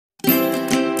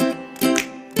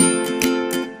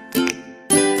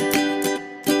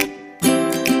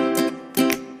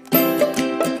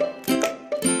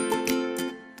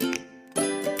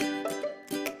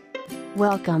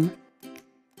Welcome!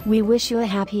 We wish you a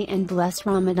happy and blessed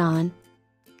Ramadan.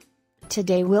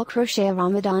 Today we'll crochet a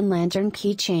Ramadan lantern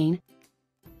keychain.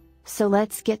 So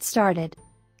let's get started.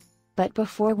 But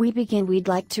before we begin, we'd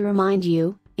like to remind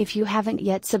you, if you haven't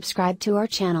yet subscribed to our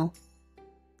channel,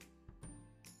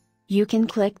 you can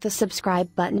click the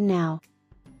subscribe button now.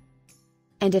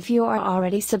 And if you are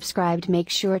already subscribed, make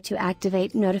sure to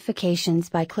activate notifications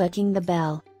by clicking the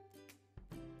bell.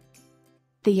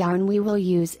 The yarn we will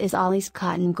use is Ollie's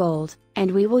Cotton Gold, and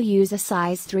we will use a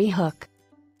size 3 hook.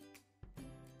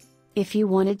 If you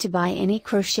wanted to buy any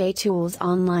crochet tools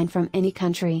online from any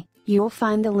country, you'll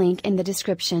find the link in the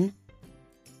description.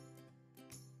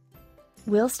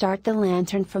 We'll start the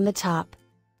lantern from the top.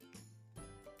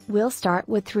 We'll start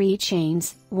with 3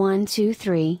 chains, 1, 2,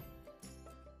 3.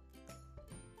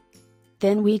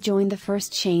 Then we join the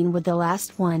first chain with the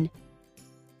last one,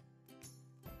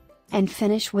 and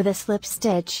finish with a slip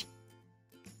stitch.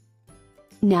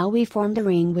 Now we formed a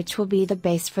ring which will be the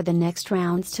base for the next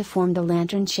rounds to form the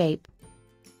lantern shape.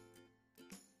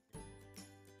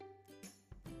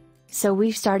 So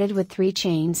we've started with 3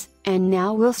 chains, and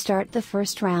now we'll start the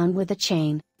first round with a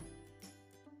chain.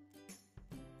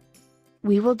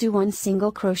 We will do 1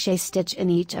 single crochet stitch in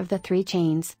each of the 3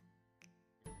 chains.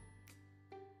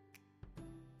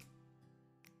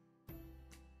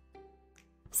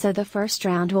 So the first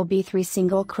round will be 3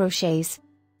 single crochets.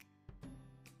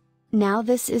 Now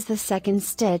this is the second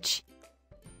stitch,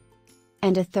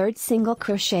 and a third single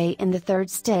crochet in the third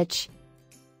stitch.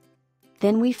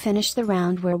 Then we finish the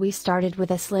round where we started with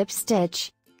a slip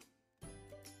stitch.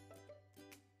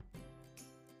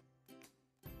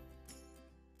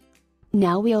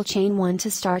 Now we'll chain 1 to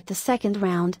start the second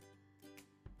round.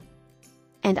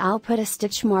 And I'll put a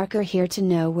stitch marker here to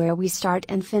know where we start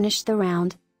and finish the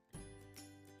round.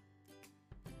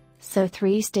 So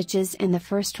 3 stitches in the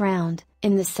first round.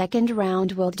 In the second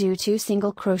round we'll do 2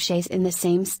 single crochets in the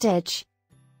same stitch.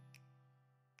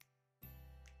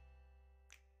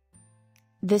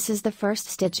 This is the first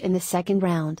stitch in the second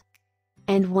round.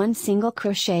 And 1 single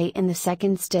crochet in the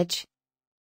second stitch.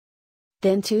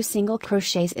 Then 2 single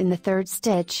crochets in the third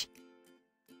stitch.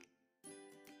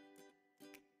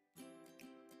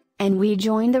 And we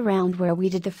join the round where we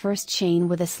did the first chain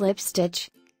with a slip stitch.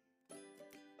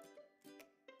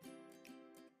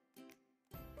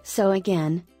 So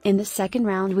again, in the second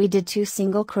round we did 2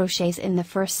 single crochets in the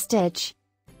first stitch,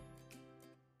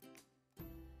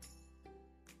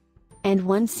 and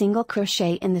 1 single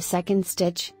crochet in the second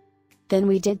stitch. Then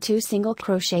we did 2 single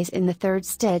crochets in the third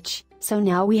stitch, so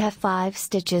now we have 5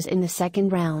 stitches in the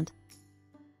second round.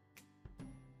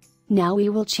 Now we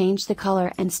will change the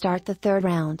color and start the third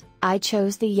round. I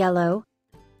chose the yellow.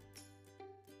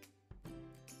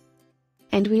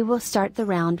 And we will start the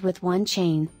round with 1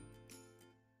 chain.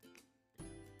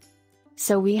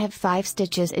 So we have 5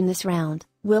 stitches in this round.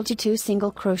 We'll do 2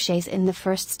 single crochets in the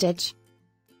first stitch,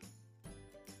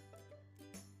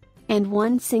 and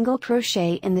 1 single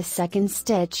crochet in the second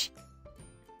stitch.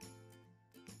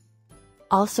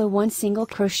 Also 1 single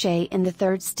crochet in the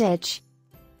third stitch.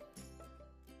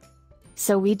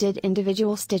 So we did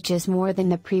individual stitches more than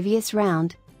the previous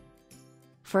round.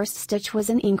 First stitch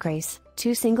was an increase,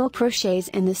 2 single crochets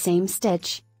in the same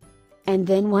stitch, and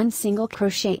then 1 single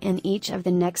crochet in each of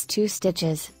the next 2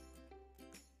 stitches.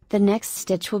 The next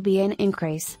stitch will be an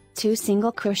increase, 2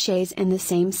 single crochets in the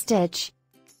same stitch.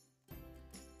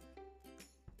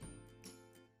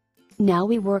 Now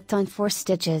we worked on 4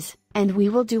 stitches, and we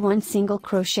will do 1 single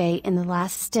crochet in the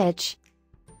last stitch.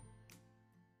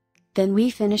 Then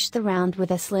we finish the round with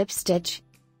a slip stitch.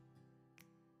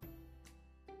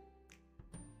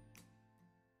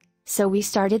 So we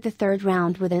started the third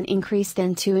round with an increase,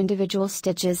 then 2 individual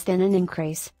stitches, then an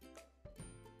increase.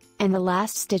 And the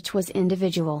last stitch was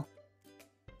individual.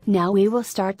 Now we will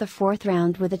start the fourth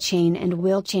round with a chain, and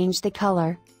we'll change the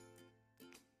color.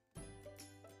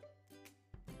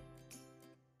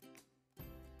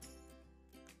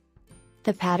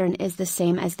 The pattern is the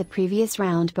same as the previous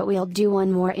round, but we'll do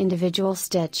 1 more individual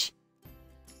stitch.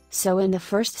 So in the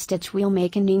first stitch we'll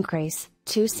make an increase,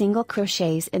 2 single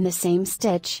crochets in the same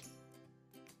stitch.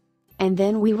 And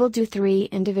then we will do 3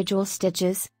 individual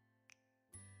stitches.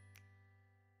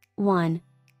 1,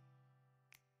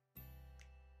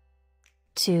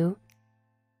 2,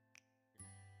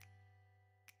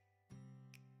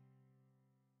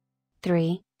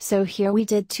 3. So here we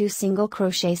did 2 single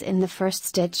crochets in the first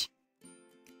stitch.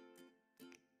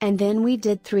 And then we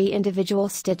did 3 individual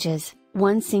stitches,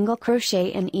 1 single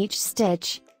crochet in each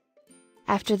stitch.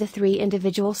 After the 3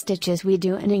 individual stitches we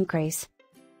do an increase.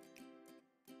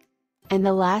 And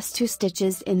the last 2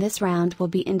 stitches in this round will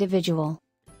be individual.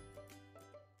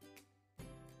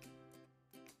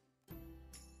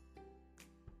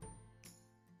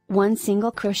 1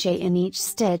 single crochet in each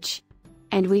stitch,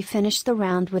 and we finish the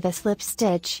round with a slip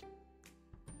stitch.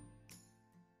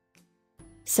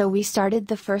 So we started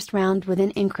the first round with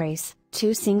an increase,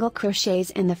 2 single crochets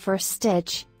in the first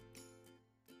stitch.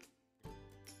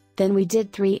 Then we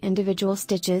did 3 individual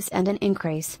stitches and an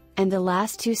increase, and the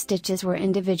last 2 stitches were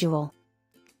individual.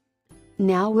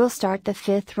 Now we'll start the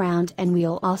 5th round and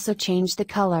we'll also change the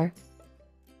color.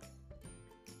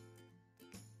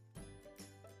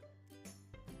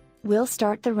 We'll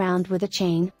start the round with a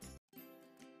chain.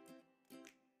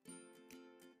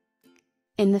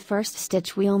 In the first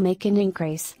stitch we'll make an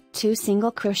increase, 2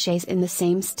 single crochets in the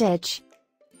same stitch.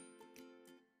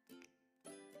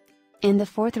 In the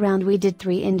 4th round we did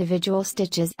 3 individual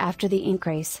stitches after the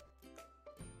increase.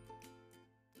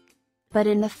 But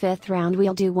in the 5th round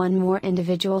we'll do 1 more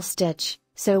individual stitch,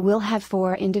 so we'll have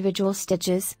 4 individual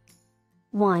stitches.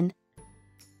 1,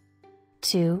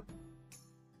 2,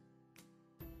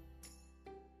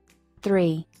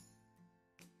 3,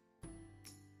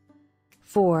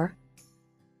 4.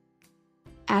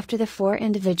 After the 4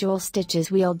 individual stitches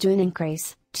we'll do an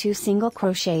increase, 2 single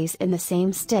crochets in the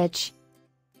same stitch.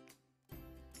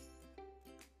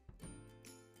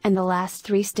 And the last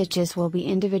 3 stitches will be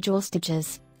individual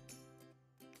stitches.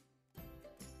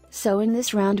 So in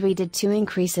this round we did 2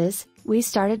 increases, we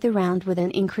started the round with an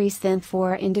increase then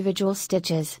 4 individual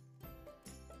stitches.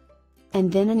 And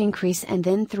then an increase and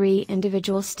then 3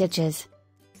 individual stitches.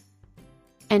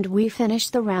 And we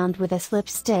finished the round with a slip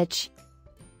stitch.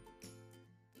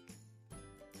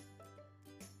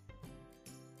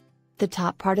 The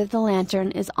top part of the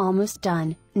lantern is almost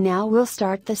done, now we'll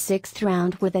start the 6th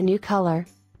round with a new color.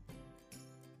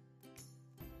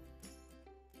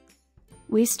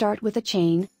 We start with a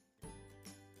chain.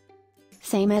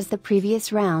 Same as the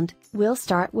previous round, we'll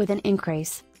start with an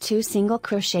increase, 2 single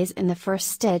crochets in the first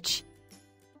stitch.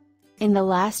 In the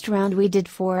last round we did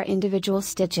 4 individual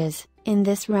stitches, in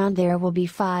this round there will be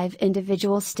 5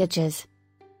 individual stitches.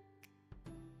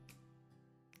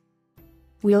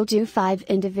 We'll do 5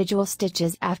 individual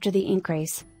stitches after the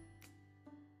increase.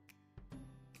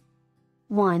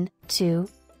 1, 2,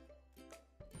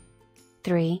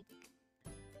 3.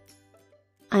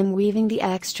 I'm weaving the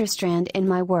extra strand in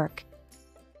my work.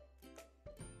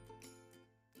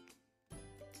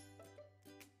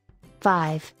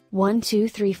 5, 1, 2,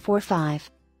 3, 4,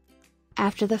 5.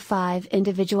 After the 5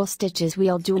 individual stitches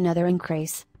we'll do another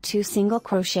increase, 2 single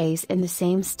crochets in the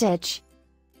same stitch.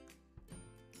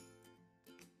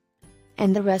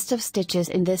 And the rest of stitches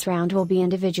in this round will be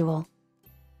individual.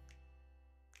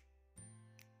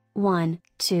 1,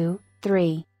 2,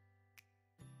 3,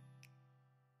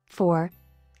 4.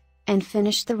 And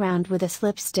finish the round with a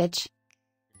slip stitch.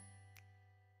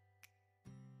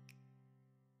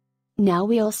 Now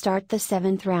we'll start the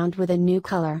 7th round with a new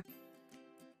color.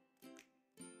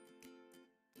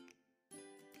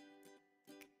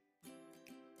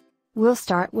 We'll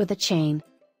start with a chain.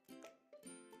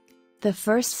 The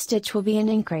first stitch will be an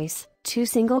increase, 2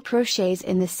 single crochets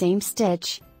in the same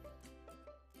stitch.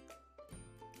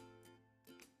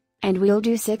 And we'll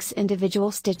do 6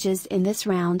 individual stitches in this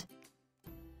round.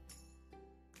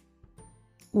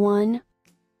 1,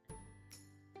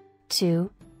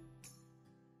 2,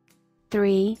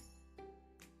 3,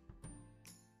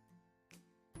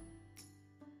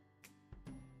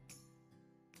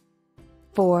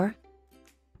 4,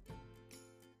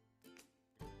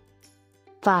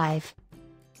 5,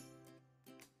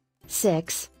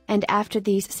 6, and after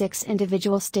these 6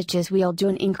 individual stitches we'll do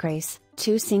an increase,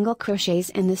 2 single crochets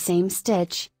in the same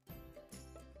stitch.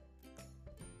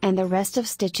 And the rest of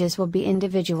stitches will be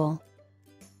individual.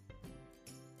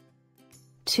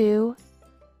 2,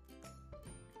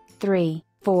 3,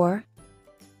 4,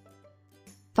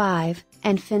 5,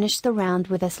 and finish the round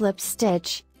with a slip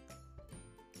stitch.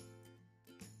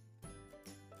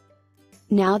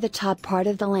 Now the top part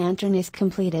of the lantern is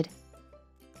completed.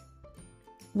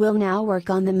 We'll now work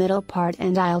on the middle part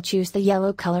and I'll choose the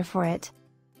yellow color for it.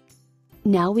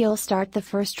 Now we'll start the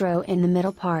first row in the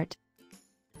middle part.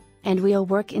 And we'll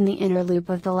work in the inner loop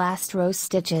of the last row's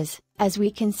stitches, as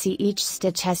we can see each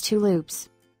stitch has 2 loops.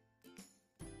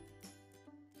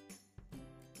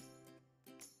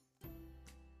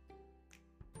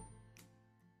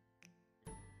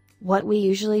 What we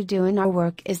usually do in our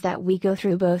work is that we go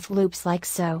through both loops like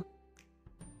so.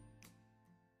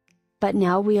 But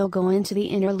now we'll go into the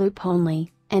inner loop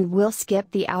only, and we'll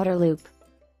skip the outer loop.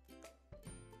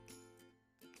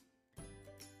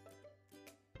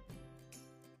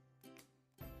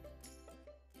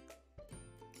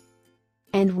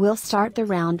 And we'll start the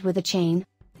round with a chain.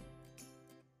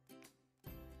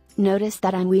 Notice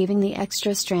that I'm weaving the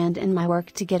extra strand in my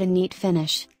work to get a neat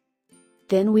finish.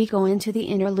 Then we go into the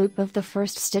inner loop of the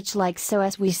first stitch like so,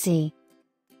 as we see.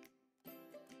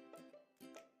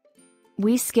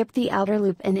 We skip the outer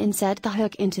loop and insert the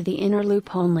hook into the inner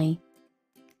loop only.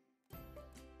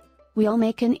 We'll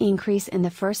make an increase in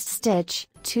the first stitch,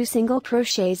 2 single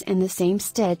crochets in the same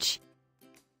stitch.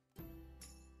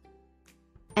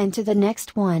 And to the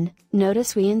next one,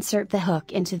 notice we insert the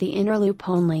hook into the inner loop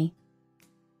only.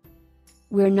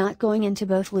 We're not going into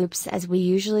both loops as we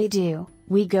usually do,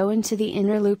 we go into the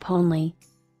inner loop only.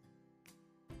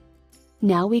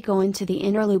 Now we go into the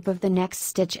inner loop of the next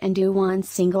stitch and do 1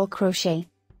 single crochet.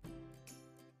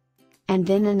 And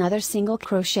then another single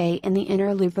crochet in the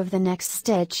inner loop of the next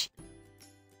stitch.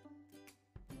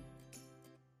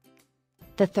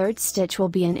 The third stitch will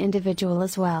be an individual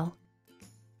as well.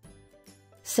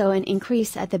 So an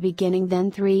increase at the beginning,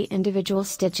 then 3 individual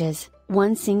stitches,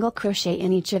 1 single crochet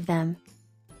in each of them.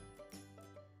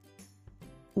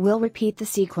 We'll repeat the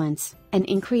sequence, an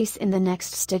increase in the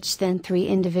next stitch, then 3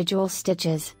 individual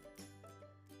stitches.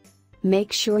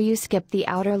 Make sure you skip the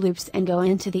outer loops and go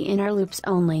into the inner loops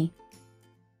only.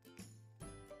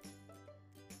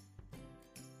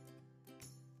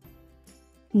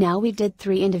 Now we did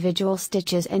 3 individual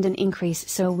stitches and an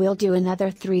increase, so we'll do another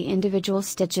 3 individual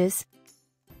stitches.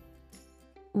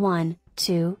 1,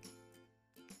 2,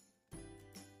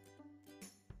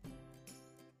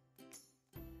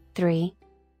 3.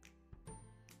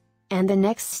 And the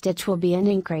next stitch will be an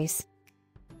increase.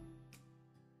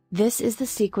 This is the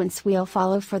sequence we'll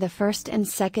follow for the first and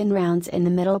second rounds in the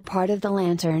middle part of the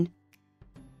lantern.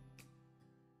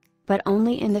 But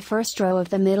only in the first row of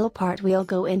the middle part we'll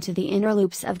go into the inner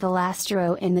loops of the last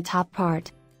row in the top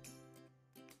part.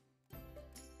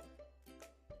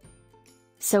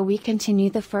 So we continue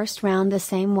the first round the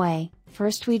same way.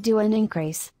 First we do an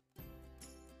increase,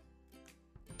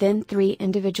 then 3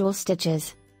 individual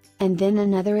stitches, and then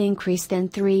another increase, then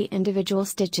 3 individual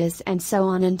stitches, and so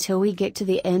on until we get to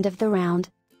the end of the round,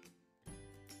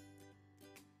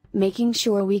 making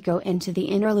sure we go into the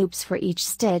inner loops for each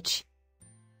stitch.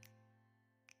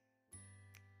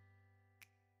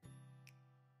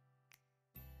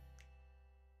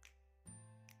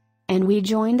 And we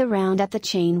join the round at the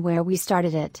chain where we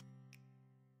started it.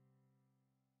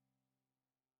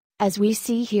 As we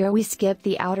see here, we skip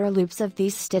the outer loops of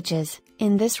these stitches.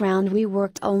 In this round we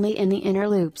worked only in the inner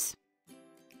loops.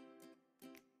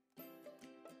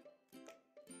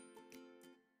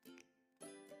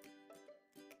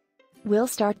 We'll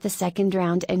start the second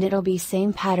round and it'll be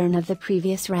same pattern of the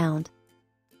previous round.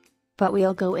 But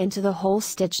we'll go into the whole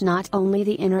stitch, not only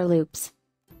the inner loops.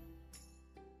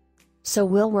 So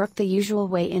we'll work the usual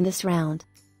way in this round.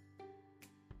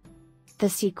 The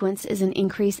sequence is an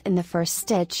increase in the first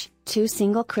stitch, 2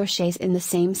 single crochets in the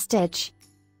same stitch,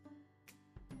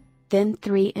 then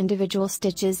 3 individual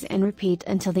stitches, and repeat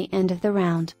until the end of the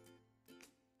round.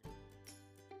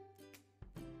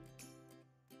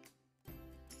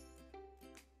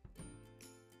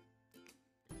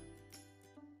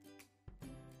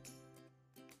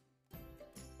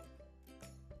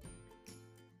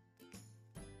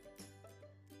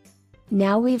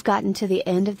 Now we've gotten to the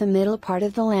end of the middle part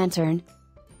of the lantern,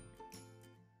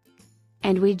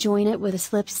 and we join it with a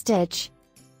slip stitch.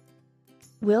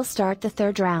 We'll start the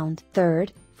third round.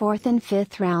 Third, fourth and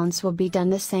fifth rounds will be done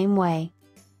the same way.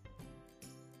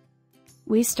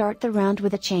 We start the round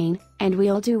with a chain, and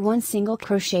we'll do 1 single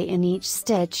crochet in each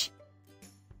stitch.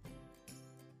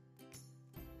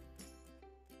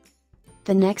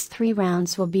 The next 3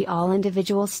 rounds will be all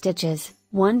individual stitches,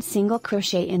 1 single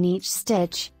crochet in each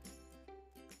stitch.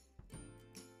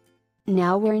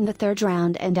 Now we're in the third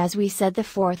round, and as we said, the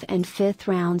fourth and fifth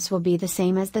rounds will be the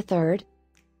same as the third.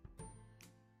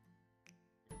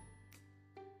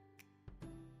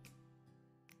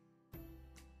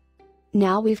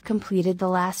 Now we've completed the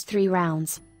last 3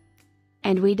 rounds.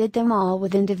 And we did them all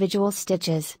with individual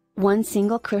stitches, 1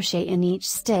 single crochet in each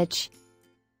stitch.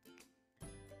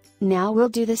 Now we'll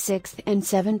do the 6th and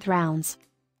 7th rounds.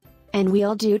 And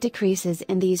we'll do decreases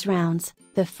in these rounds.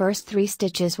 The first 3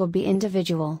 stitches will be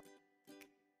individual.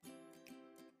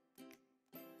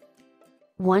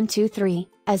 1, 2, 3,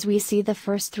 as we see, the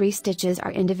first 3 stitches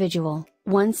are individual,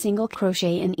 1 single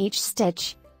crochet in each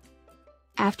stitch.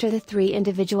 After the 3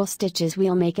 individual stitches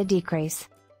we'll make a decrease.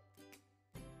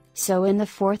 So in the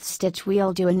 4th stitch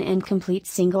we'll do an incomplete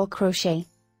single crochet.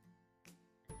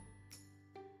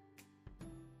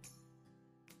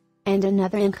 And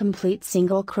another incomplete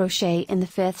single crochet in the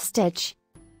 5th stitch.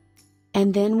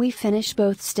 And then we finish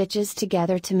both stitches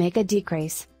together to make a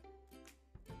decrease.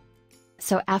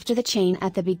 So after the chain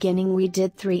at the beginning we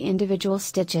did 3 individual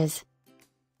stitches.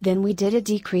 Then we did a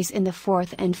decrease in the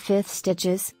 4th and 5th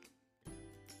stitches.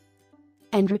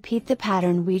 and repeat the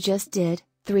pattern we just did,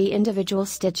 3 individual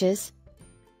stitches.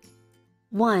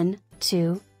 1,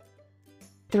 2,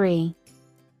 3.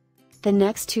 The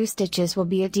next 2 stitches will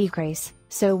be a decrease,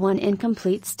 so 1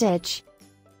 incomplete stitch,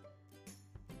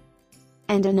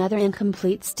 and another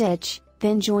incomplete stitch,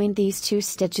 then join these 2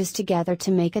 stitches together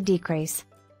to make a decrease.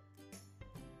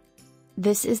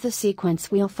 This is the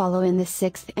sequence we'll follow in the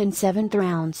 6th and 7th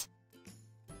rounds.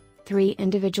 3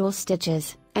 individual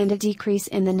stitches, and a decrease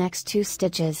in the next 2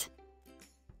 stitches.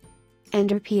 And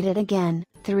repeat it again,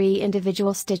 3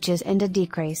 individual stitches and a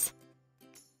decrease.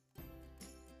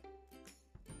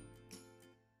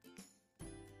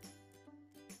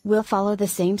 We'll follow the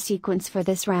same sequence for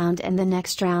this round and the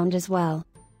next round as well.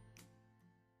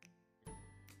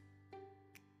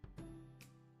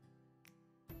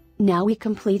 Now we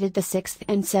completed the 6th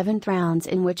and 7th rounds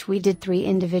in which we did 3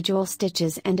 individual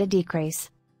stitches and a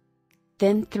decrease.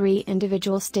 Then 3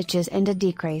 individual stitches and a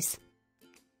decrease.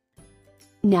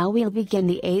 Now we'll begin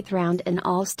the 8th round and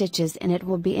all stitches in it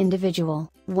will be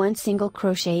individual, 1 single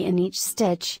crochet in each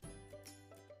stitch.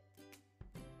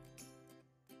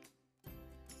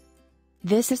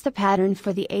 This is the pattern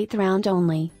for the 8th round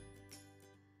only.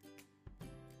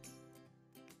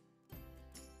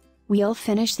 We'll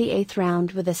finish the 8th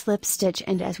round with a slip stitch,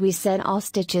 and as we said, all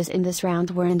stitches in this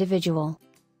round were individual.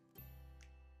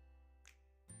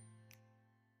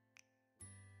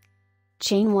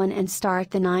 Chain 1 and start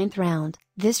the 9th round.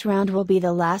 This round will be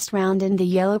the last round in the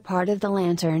yellow part of the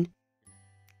lantern.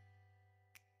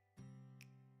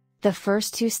 The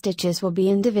first 2 stitches will be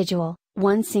individual,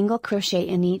 1 single crochet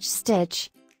in each stitch.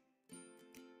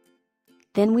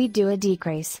 Then we do a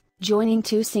decrease, joining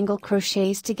 2 single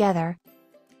crochets together.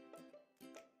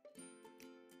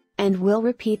 And we'll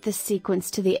repeat this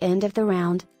sequence to the end of the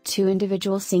round, 2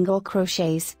 individual single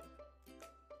crochets.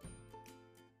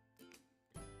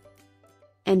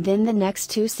 And then the next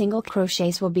 2 single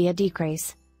crochets will be a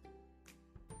decrease.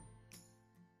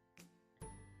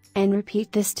 And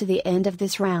repeat this to the end of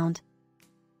this round.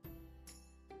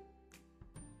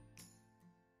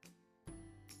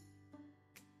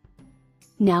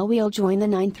 Now we'll join the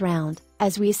 9th round,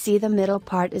 as we see the middle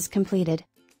part is completed.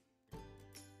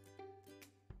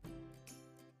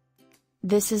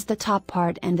 This is the top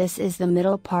part and this is the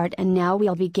middle part, and now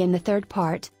we'll begin the 3rd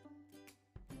part.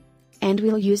 And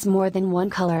we'll use more than one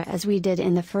color as we did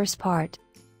in the first part.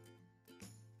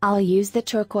 I'll use the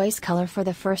turquoise color for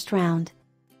the first round.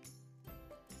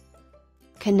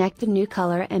 Connect the new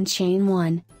color and chain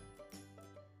 1.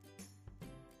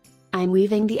 I'm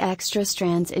weaving the extra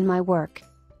strands in my work.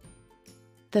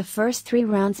 The first 3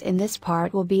 rounds in this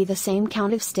part will be the same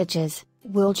count of stitches,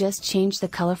 we'll just change the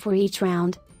color for each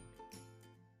round.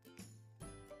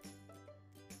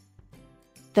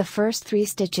 The first 3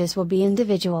 stitches will be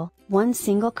individual, 1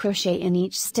 single crochet in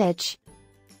each stitch.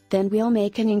 Then we'll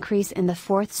make an increase in the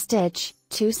 4th stitch,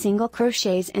 2 single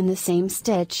crochets in the same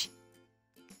stitch.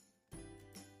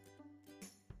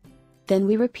 Then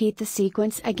we repeat the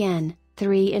sequence again,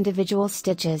 3 individual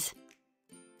stitches.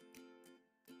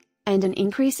 And an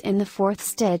increase in the 4th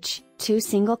stitch, 2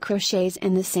 single crochets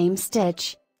in the same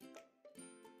stitch.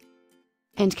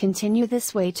 And continue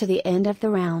this way to the end of the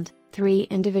round, 3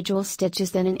 individual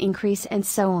stitches, then an increase, and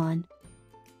so on.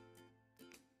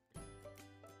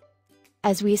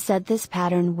 As we said, this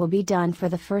pattern will be done for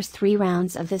the first 3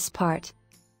 rounds of this part.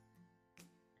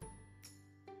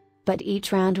 But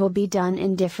each round will be done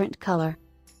in different color.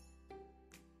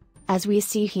 As we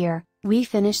see here, we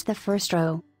finished the first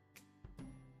row.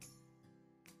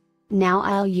 Now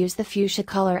I'll use the fuchsia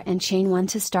color and chain 1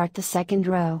 to start the second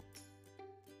row.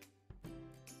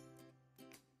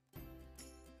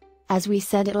 As we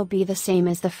said, it'll be the same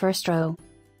as the first row.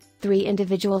 3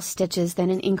 individual stitches, then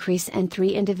an increase, and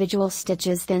 3 individual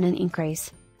stitches, then an increase.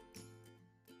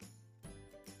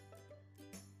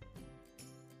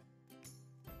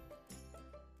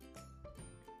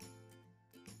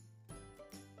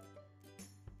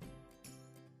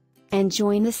 And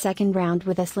join the second round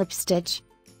with a slip stitch.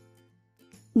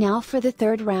 Now for the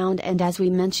 3rd round, and as we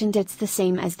mentioned, it's the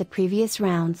same as the previous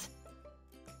rounds.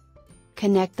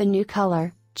 Connect the new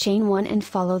color, chain 1 and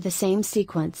follow the same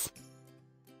sequence.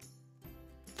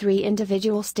 3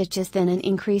 individual stitches, then an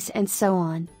increase, and so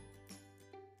on.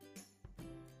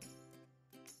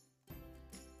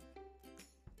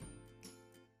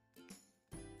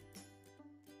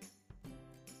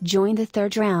 Join the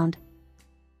 3rd round.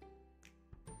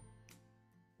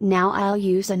 Now I'll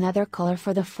use another color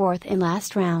for the 4th and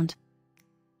last round.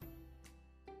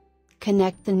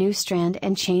 Connect the new strand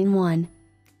and chain 1.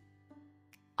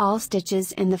 All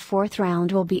stitches in the 4th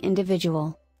round will be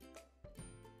individual.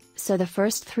 So the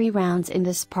first 3 rounds in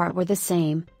this part were the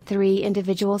same, 3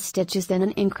 individual stitches then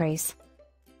an increase.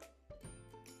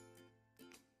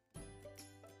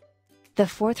 The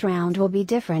 4th round will be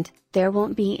different, there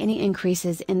won't be any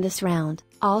increases in this round,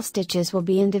 all stitches will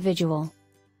be individual.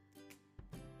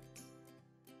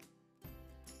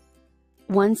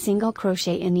 1 single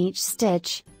crochet in each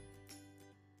stitch.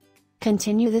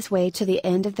 Continue this way to the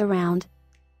end of the round.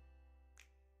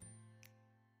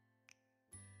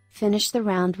 Finish the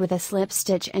round with a slip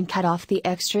stitch and cut off the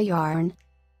extra yarn.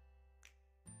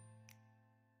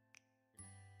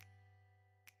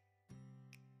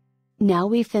 Now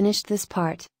we finished this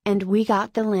part, and we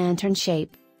got the lantern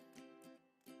shape.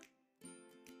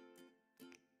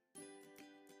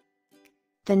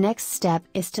 The next step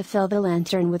is to fill the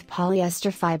lantern with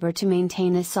polyester fiber to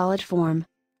maintain a solid form.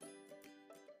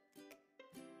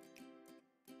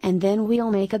 And then we'll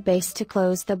make a base to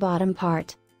close the bottom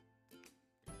part.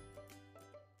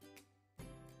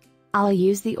 I'll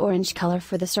use the orange color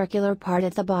for the circular part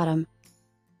at the bottom.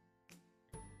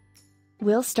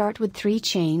 We'll start with 3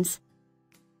 chains.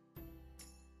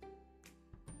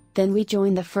 Then we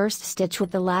join the first stitch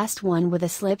with the last one with a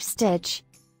slip stitch.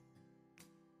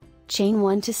 Chain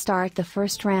 1 to start the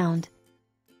first round.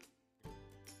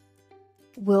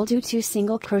 We'll do 2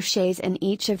 single crochets in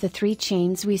each of the 3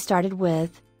 chains we started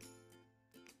with.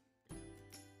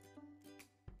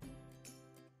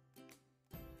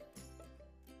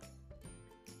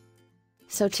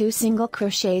 So 2 single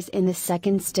crochets in the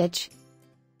second stitch.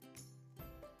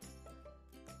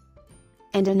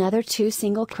 And another 2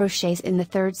 single crochets in the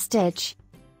third stitch.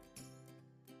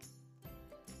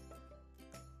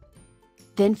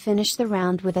 Then finish the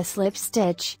round with a slip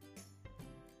stitch.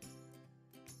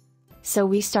 So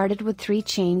we started with 3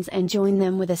 chains and joined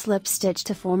them with a slip stitch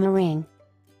to form a ring.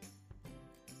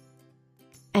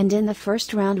 And in the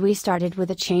first round we started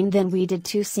with a chain, then we did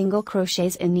 2 single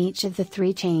crochets in each of the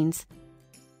 3 chains.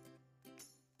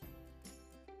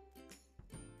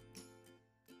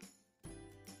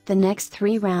 The next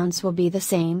 3 rounds will be the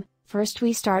same. First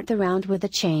we start the round with a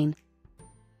chain.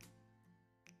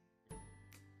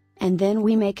 And then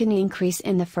we make an increase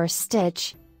in the first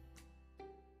stitch.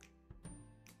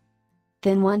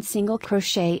 Then 1 single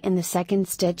crochet in the second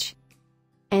stitch.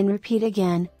 And repeat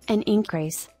again, an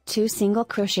increase, 2 single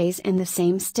crochets in the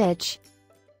same stitch.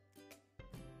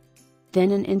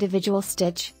 Then an individual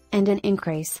stitch, and an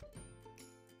increase.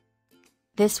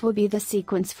 This will be the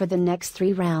sequence for the next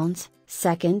 3 rounds.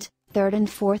 Second, third and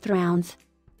fourth rounds.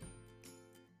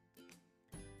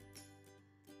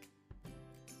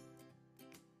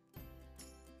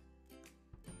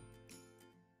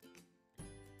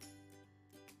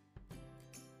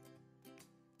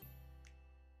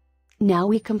 Now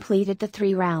we completed the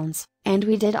 3 rounds, and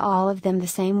we did all of them the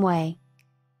same way.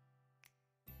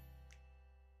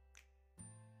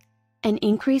 An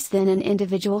increase, then an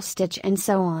individual stitch, and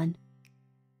so on.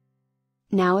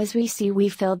 Now as we see, we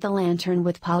filled the lantern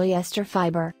with polyester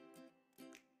fiber.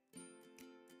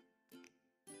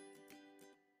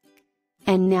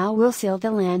 And now we'll seal the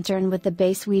lantern with the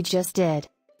base we just did.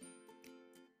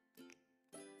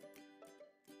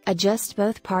 Adjust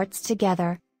both parts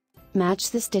together.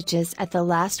 Match the stitches at the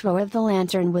last row of the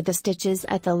lantern with the stitches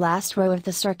at the last row of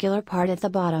the circular part at the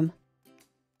bottom.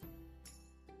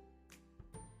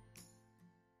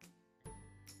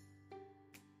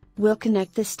 We'll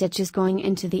connect the stitches going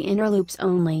into the inner loops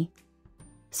only.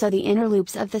 So the inner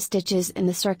loops of the stitches in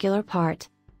the circular part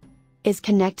is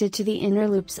connected to the inner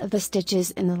loops of the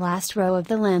stitches in the last row of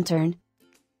the lantern.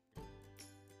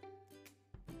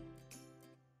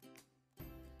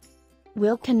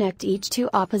 We'll connect each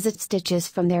 2 opposite stitches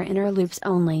from their inner loops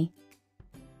only.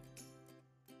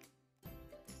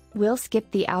 We'll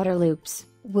skip the outer loops,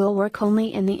 we'll work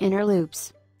only in the inner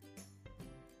loops.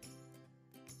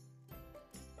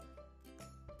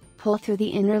 Pull through the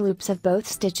inner loops of both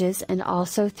stitches and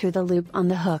also through the loop on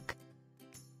the hook.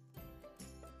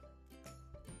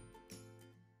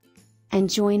 And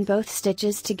join both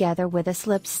stitches together with a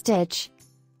slip stitch.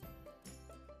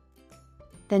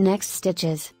 The next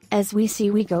stitches, as we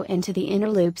see, we go into the inner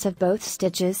loops of both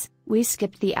stitches, we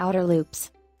skip the outer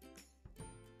loops.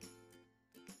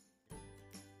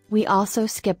 We also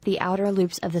skip the outer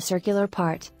loops of the circular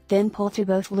part, then pull through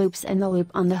both loops and the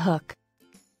loop on the hook.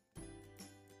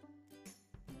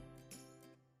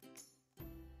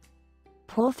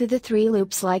 Pull through the 3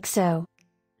 loops like so.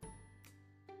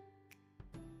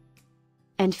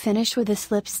 And finish with a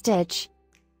slip stitch.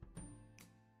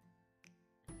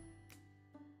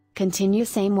 Continue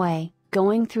same way,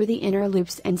 going through the inner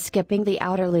loops and skipping the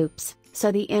outer loops,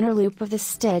 so the inner loop of the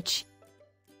stitch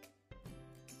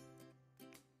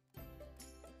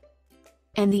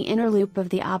and the inner loop of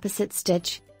the opposite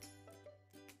stitch.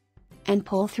 and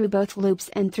pull through both loops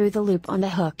and through the loop on the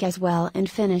hook as well, and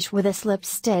finish with a slip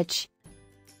stitch.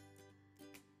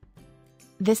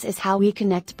 This is how we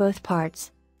connect both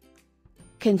parts.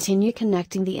 Continue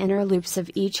connecting the inner loops of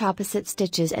each opposite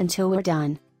stitches until we're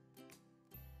done.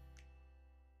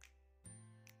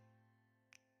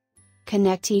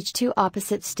 Connect each two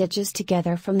opposite stitches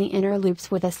together from the inner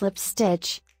loops with a slip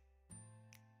stitch.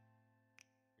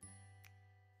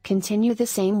 Continue the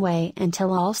same way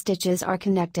until all stitches are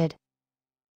connected.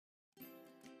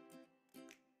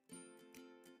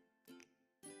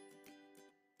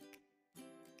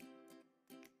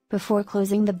 Before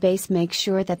closing the base, make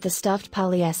sure that the stuffed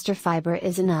polyester fiber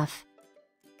is enough.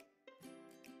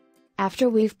 After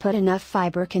we've put enough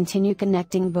fiber, continue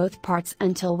connecting both parts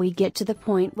until we get to the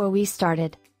point where we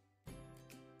started.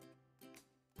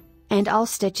 And all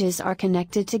stitches are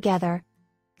connected together.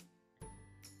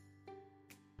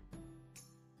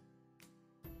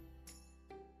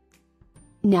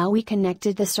 Now we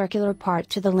connected the circular part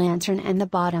to the lantern and the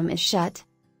bottom is shut.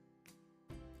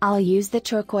 I'll use the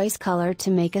turquoise color to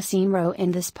make a seam row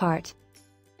in this part.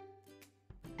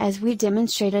 As we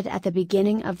demonstrated at the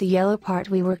beginning of the yellow part,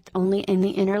 we worked only in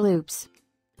the inner loops.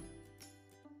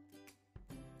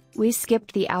 We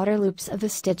skipped the outer loops of the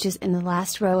stitches in the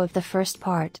last row of the first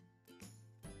part.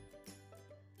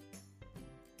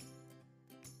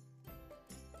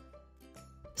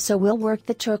 So we'll work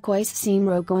the turquoise seam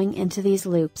row going into these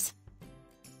loops.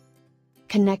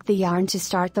 Connect the yarn to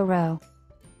start the row.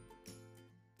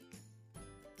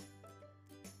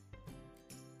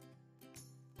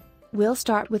 We'll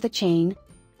start with a chain.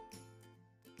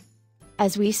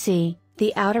 As we see,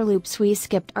 the outer loops we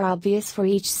skipped are obvious for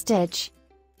each stitch.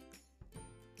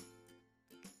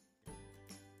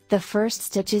 The first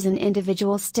stitch is an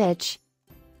individual stitch.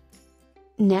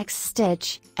 Next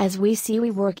stitch, as we see,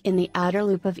 we work in the outer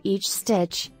loop of each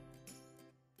stitch.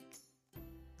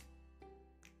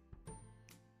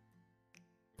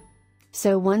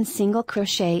 So one single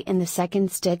crochet in the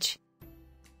second stitch.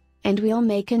 And we'll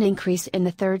make an increase in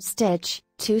the third stitch,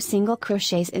 2 single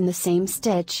crochets in the same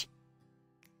stitch.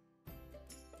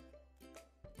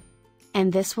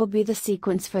 And this will be the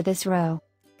sequence for this row.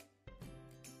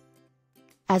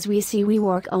 As we see, we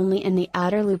work only in the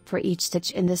outer loop for each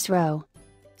stitch in this row.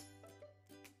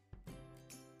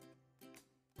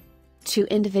 2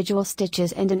 individual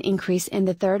stitches and an increase in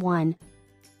the third one.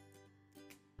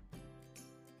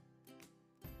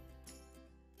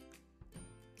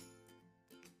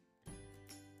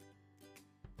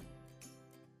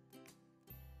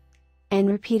 And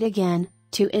repeat again,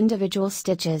 2 individual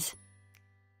stitches.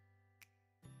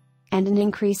 And an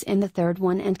increase in the third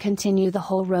one, and continue the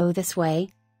whole row this way.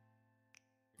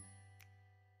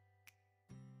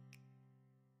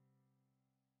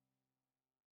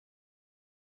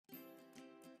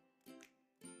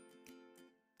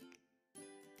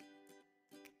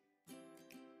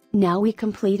 Now we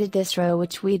completed this row,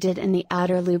 which we did in the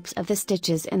outer loops of the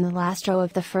stitches in the last row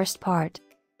of the first part.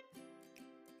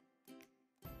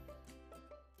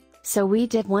 So we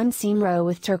did one seam row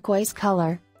with turquoise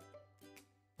color.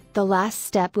 The last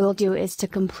step we'll do is to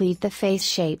complete the face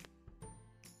shape.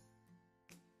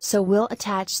 So we'll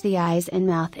attach the eyes and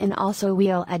mouth, and also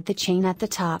we'll add the chain at the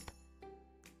top.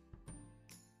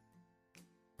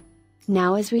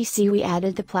 Now as we see, we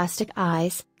added the plastic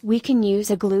eyes. We can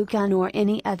use a glue gun or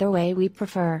any other way we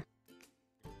prefer.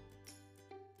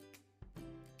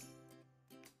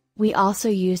 We also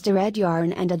used a red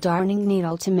yarn and a darning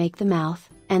needle to make the mouth,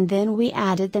 and then we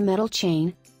added the metal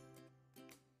chain.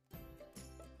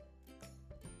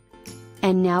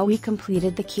 And now we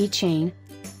completed the keychain.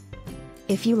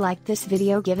 If you liked this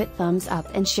video, give it thumbs up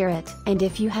and share it. And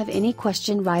if you have any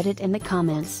question, write it in the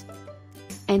comments.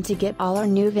 And to get all our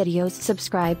new videos,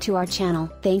 subscribe to our channel.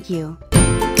 Thank you.